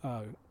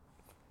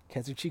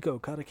Kazuchika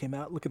Okada came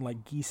out looking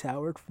like Geese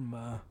Howard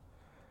from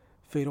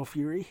Fatal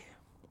Fury.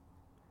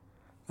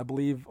 I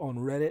believe on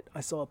Reddit I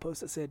saw a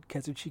post that said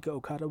Kazuchika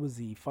Okada was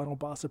the final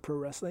boss of pro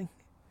wrestling.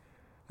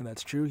 And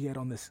that's true. He had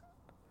on this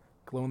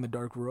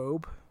glow-in-the-dark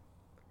robe.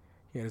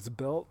 He had his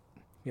belt.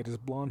 He had his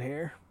blonde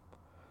hair.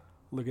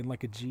 Looking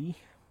like a G.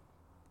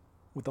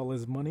 With all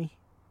his money.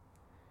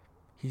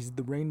 He's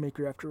the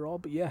Rainmaker after all.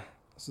 But yeah,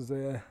 this is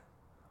a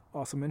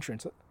awesome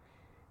entrance.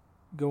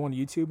 Go on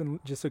YouTube and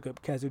just look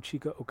up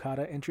Kazuchika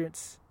Okada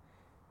entrance.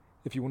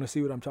 If you want to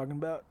see what I'm talking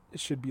about,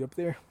 it should be up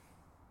there.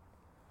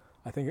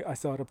 I think I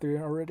saw it up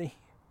there already.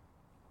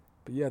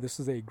 But yeah, this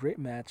is a great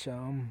match.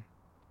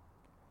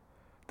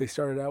 They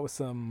started out with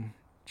some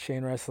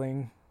chain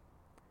wrestling.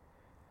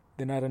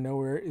 Then out of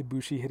nowhere,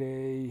 Ibushi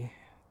hit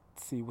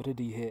let's see, what did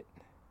he hit?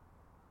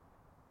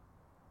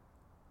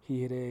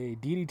 He hit a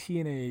DDT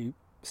and a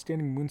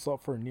standing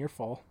moonsault for a near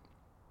fall.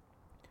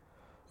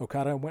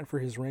 Okada went for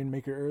his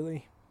Rainmaker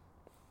early,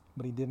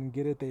 but he didn't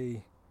get it.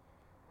 They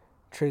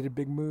traded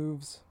big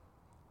moves.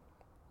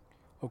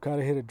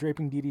 Okada hit a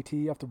draping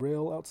DDT off the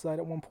rail outside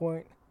at one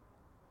point.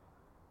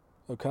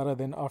 Okada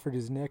then offered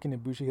his neck and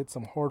Ibushi hit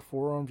some hard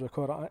forearms.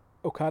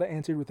 Okada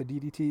answered with a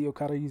DDT.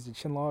 Okada used a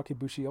chinlock.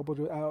 Ibushi elbowed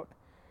it out.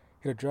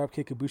 Hit a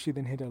dropkick. Ibushi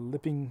then hit a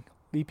leaping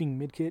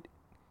mid-kick.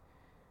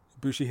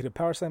 Ibushi hit a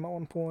power slam at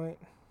one point.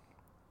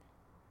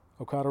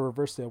 Okada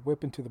reversed a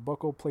whip into the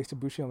buckle, placed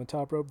Ibushi on the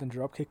top rope, then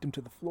dropkicked him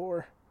to the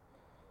floor.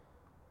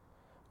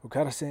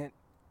 Okada sent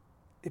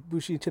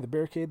Ibushi to the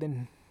barricade,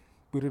 then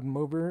booted him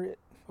over it.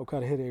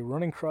 Okada hit a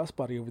running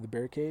crossbody over the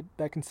barricade.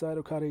 Back inside,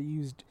 Okada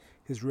used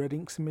his red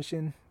ink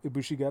submission.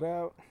 Ibushi got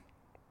out.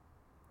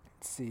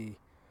 Let's see.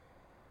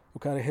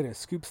 Okada hit a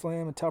scoop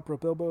slam, a top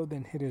rope elbow,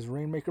 then hit his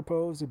Rainmaker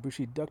pose.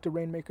 Ibushi ducked a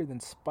Rainmaker, then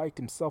spiked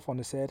himself on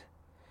his head.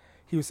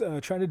 He was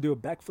trying to do a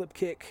backflip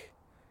kick,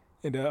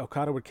 and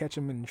Okada would catch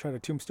him and try to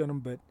tombstone him,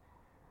 but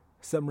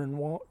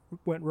something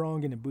went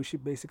wrong, and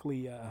Ibushi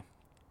basically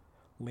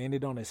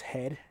landed on his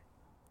head,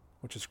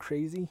 which was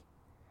crazy.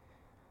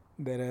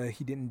 That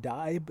he didn't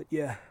die, but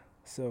yeah.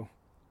 So,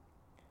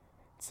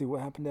 let's see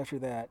what happened after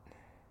that.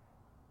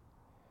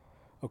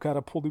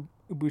 Okada pulled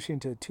Ibushi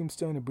into a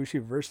tombstone. Ibushi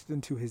reversed it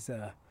into his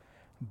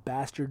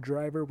bastard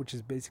driver, which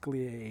is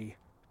basically a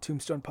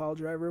tombstone pile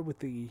driver with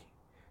the...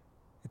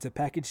 It's a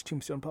packaged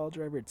tombstone pile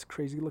driver. It's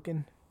crazy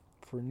looking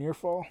for a near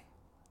fall.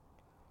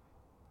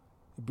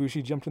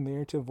 Ibushi jumped in the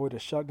air to avoid a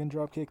shotgun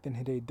dropkick, then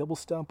hit a double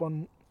stomp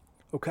on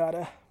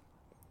Okada.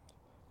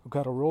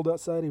 Okada rolled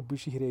outside.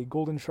 Ibushi hit a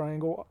golden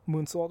triangle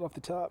moonsault off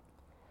the top.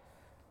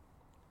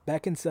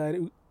 Back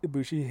inside,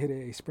 Ibushi hit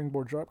a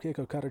springboard dropkick.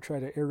 Okada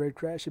tried an air raid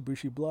crash.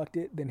 Ibushi blocked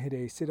it, then hit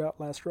a sit-out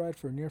last ride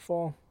for a near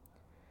fall.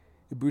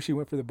 Ibushi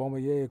went for the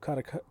Bombaye.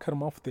 Okada cut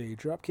him off with a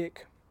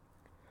dropkick.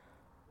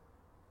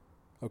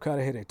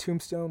 Okada hit a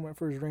tombstone, went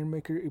for his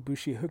Rainmaker.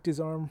 Ibushi hooked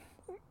his arm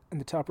in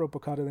the top rope.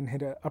 Okada then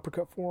hit an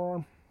uppercut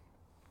forearm.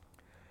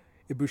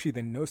 Ibushi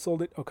then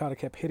no-sold it. Okada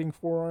kept hitting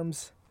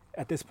forearms.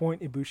 At this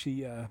point,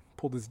 Ibushi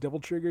pulled his double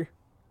trigger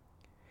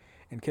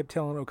and kept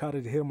telling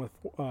Okada to hit him with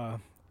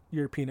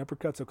European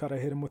uppercuts. Okada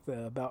hit him with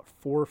about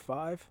 4 or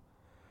 5.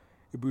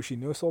 Ibushi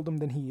no-sold him.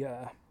 Then he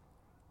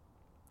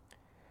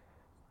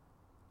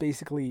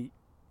basically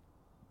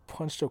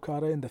punched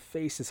Okada in the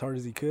face as hard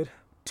as he could,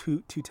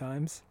 two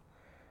times.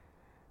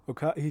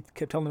 He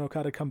kept telling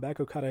Okada to come back.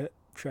 Okada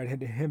tried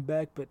hitting him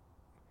back, but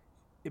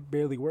it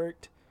barely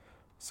worked.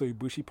 So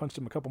Ibushi punched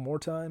him a couple more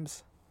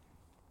times.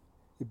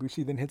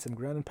 Ibushi then hit some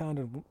ground and pound,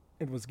 and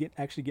it was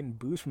actually getting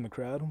boos from the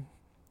crowd,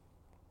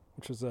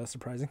 which was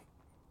surprising.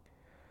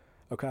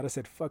 Okada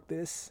said, "Fuck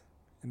this,"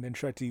 and then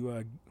tried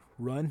to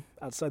run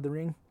outside the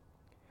ring.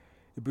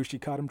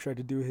 Ibushi caught him, tried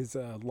to do his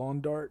lawn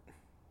dart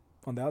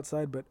on the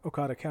outside, but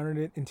Okada countered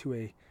it into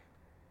a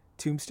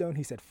tombstone.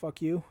 He said,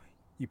 "Fuck you.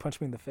 You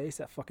punched me in the face.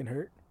 That fucking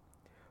hurt.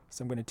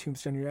 So I'm going to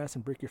tombstone your ass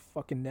and break your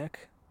fucking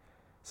neck."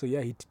 So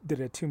yeah, he did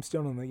a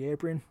tombstone on the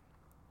apron.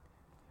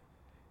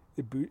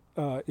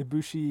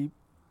 Ibushi...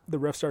 The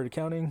ref started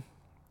counting.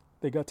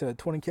 They got to a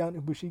 20 count.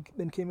 Ibushi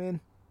then came in.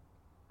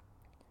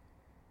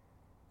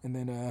 And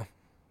then,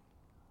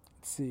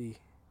 let's see.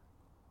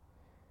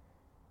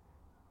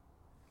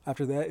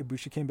 After that,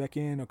 Ibushi came back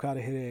in.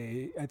 Okada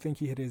I think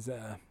he hit his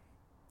air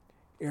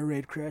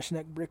raid crash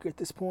neck breaker at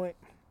this point.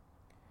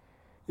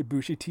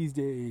 Ibushi teased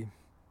a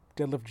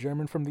deadlift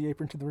German from the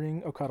apron to the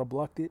ring. Okada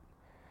blocked it.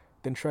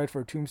 Then tried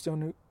for a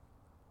tombstone.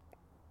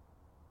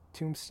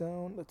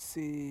 Let's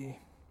see.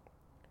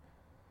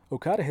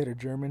 Okada hit a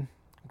German,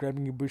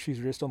 grabbing Ibushi's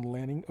wrist on the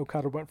landing.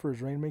 Okada went for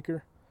his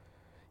Rainmaker.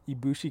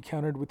 Ibushi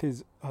countered with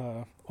his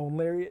own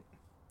lariat.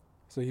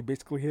 So he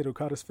basically hit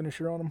Okada's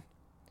finisher on him.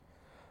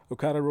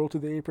 Okada rolled to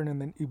the apron, and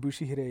then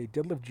Ibushi hit a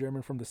deadlift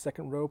German from the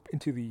second rope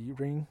into the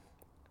ring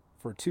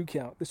for a 2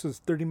 count. This was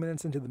 30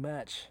 minutes into the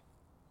match.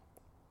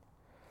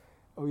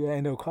 Oh yeah,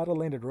 and Okada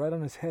landed right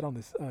on his head on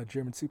this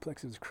German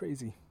suplex. It was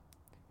crazy.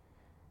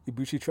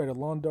 Ibushi tried a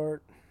lawn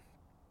dart.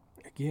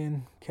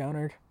 Again,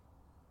 countered.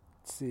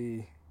 Let's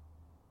see.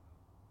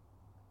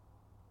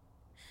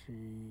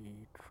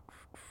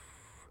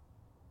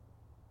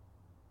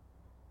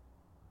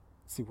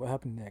 Let's see what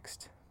happened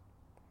next.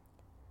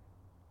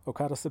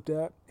 Okada slipped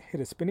out, hit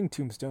a spinning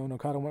tombstone.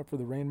 Okada went for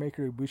the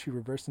Rainmaker. Ibushi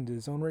reversed into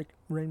his own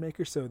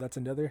Rainmaker, so that's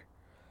another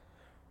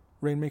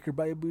Rainmaker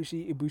by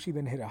Ibushi. Ibushi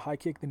then hit a high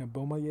kick, then a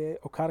Bomaye.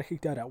 Okada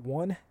kicked out at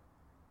 1.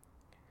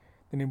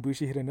 Then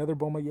Ibushi hit another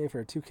Bomaye for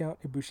a 2 count.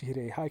 Ibushi hit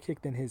a high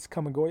kick, then his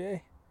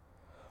Kamigoye.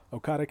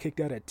 Okada kicked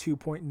out at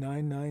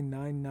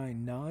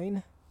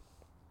 2.99999.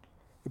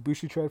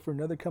 Ibushi tried for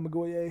another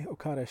Kamigoye.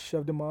 Okada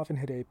shoved him off and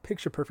hit a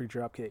picture-perfect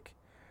dropkick.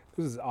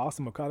 This is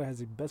awesome. Okada has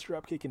the best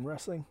dropkick in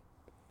wrestling.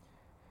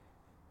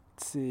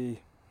 Let's see.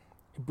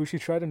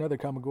 Ibushi tried another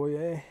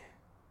Kamigoye.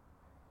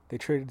 They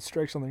traded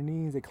strikes on their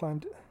knees. They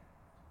climbed to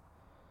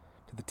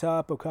the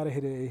top. Okada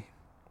hit a...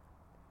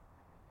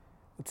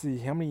 Let's see,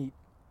 how many...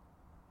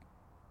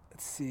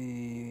 Let's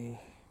see...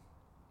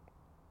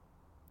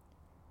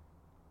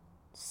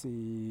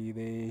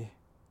 Let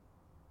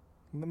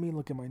me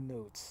look at my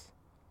notes.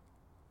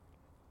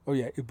 Oh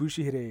yeah,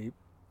 Ibushi hit a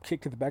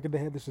kick to the back of the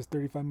head. This was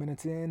 35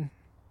 minutes in.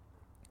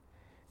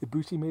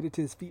 Ibushi made it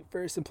to his feet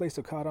first and placed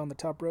Okada on the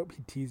top rope.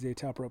 He teased a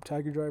top rope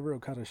tiger driver.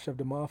 Okada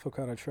shoved him off.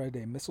 Okada tried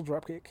a missile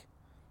dropkick.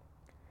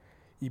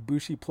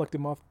 Ibushi plucked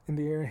him off in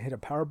the air and hit a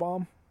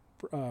powerbomb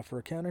for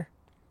a counter.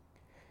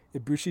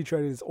 Ibushi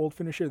tried his old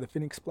finisher, the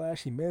Phoenix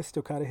Splash. He missed.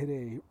 Okada hit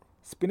a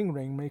spinning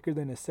Rainmaker,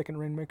 then a second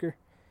Rainmaker.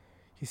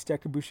 He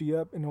stacked Ibushi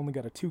up and only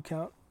got a 2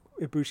 count.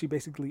 Ibushi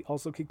basically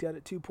also kicked out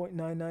at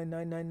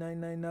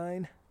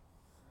 2.999999.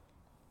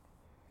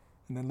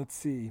 And then let's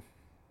see.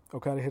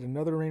 Okada hit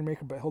another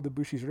Rainmaker but held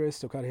Ibushi's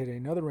wrist. Okada hit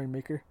another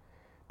Rainmaker,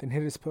 then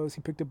hit his pose.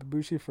 He picked up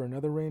Ibushi for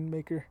another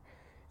Rainmaker.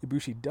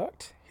 Ibushi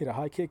ducked, hit a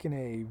high kick and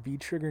a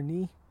V-trigger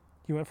knee.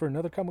 He went for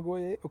another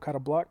Kamigoye. Okada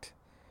blocked,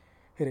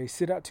 hit a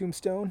sit-out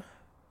tombstone,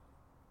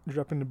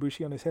 dropping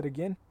Ibushi on his head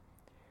again.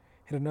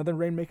 Hit another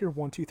Rainmaker,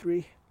 1, 2,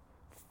 3.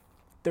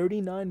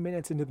 39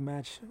 minutes into the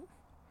match,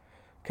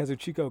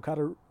 Kazuchika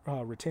Okada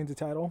retains the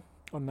title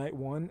on night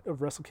 1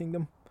 of Wrestle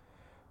Kingdom.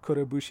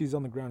 Kota Ibushi's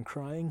on the ground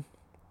crying.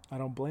 I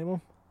don't blame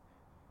him.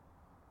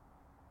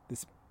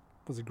 This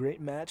was a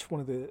great match.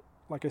 One of the,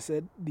 like I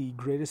said, the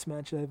greatest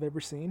match I've ever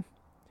seen.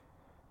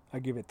 I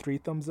give it 3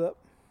 thumbs up.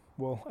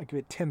 Well, I give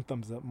it 10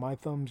 thumbs up. My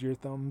thumbs, your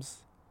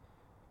thumbs,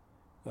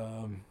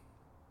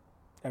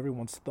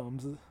 everyone's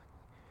thumbs.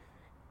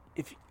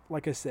 If,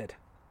 like I said,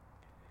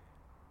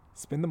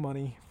 spend the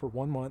money for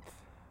 1 month.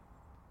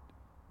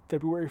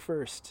 February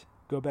 1st,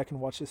 go back and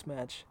watch this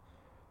match.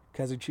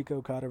 Kazuchika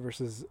Okada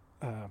versus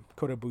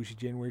Kota Ibushi,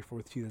 January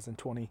 4th,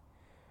 2020.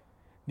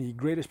 The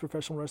greatest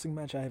professional wrestling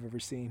match I have ever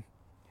seen.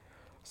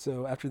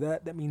 So after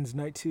that, that means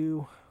night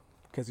 2,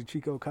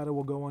 Kazuchika Okada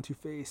will go on to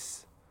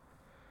face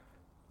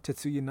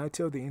Tetsuya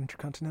Naito, the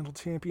Intercontinental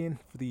Champion,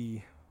 for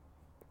the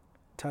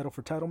title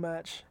for title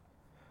match.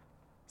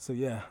 So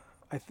yeah,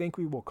 I think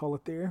we will call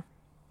it there.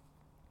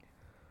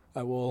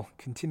 I will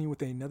continue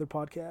with another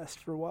podcast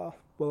for a while.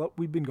 Well,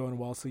 we've been going a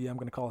while, so yeah, I'm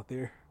going to call it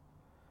there.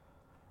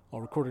 I'll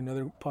record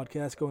another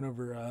podcast going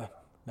over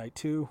night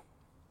 2.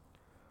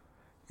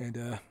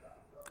 And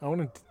I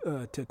wanted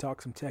to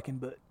talk some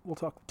Tekken, but we'll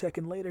talk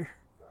Tekken later.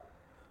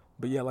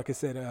 But yeah, like I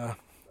said,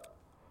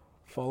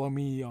 follow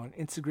me on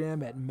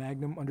Instagram at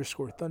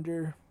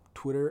Magnum_Thunder,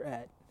 Twitter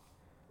at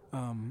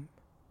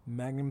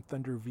Magnum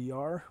Thunder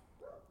VR,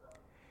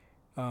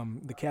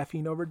 the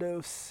Caffeine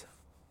Overdose,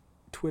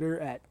 Twitter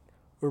at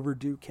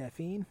Overdue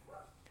Caffeine,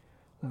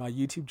 my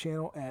YouTube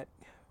channel at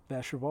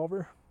Vash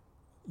Revolver,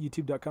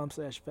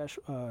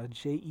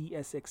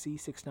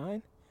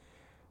 youtube.com/JESXE69.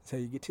 That's how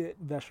you get to it,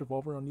 Vash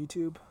Revolver on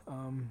YouTube.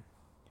 And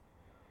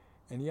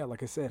yeah,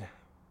 like I said,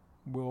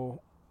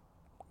 I'll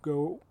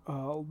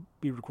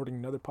be recording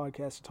another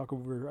podcast to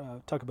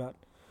talk about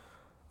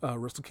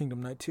Wrestle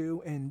Kingdom Night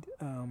 2 and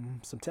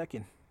some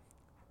Tekken.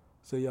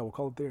 So yeah, we'll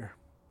call it there.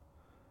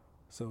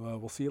 So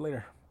we'll see you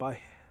later. Bye.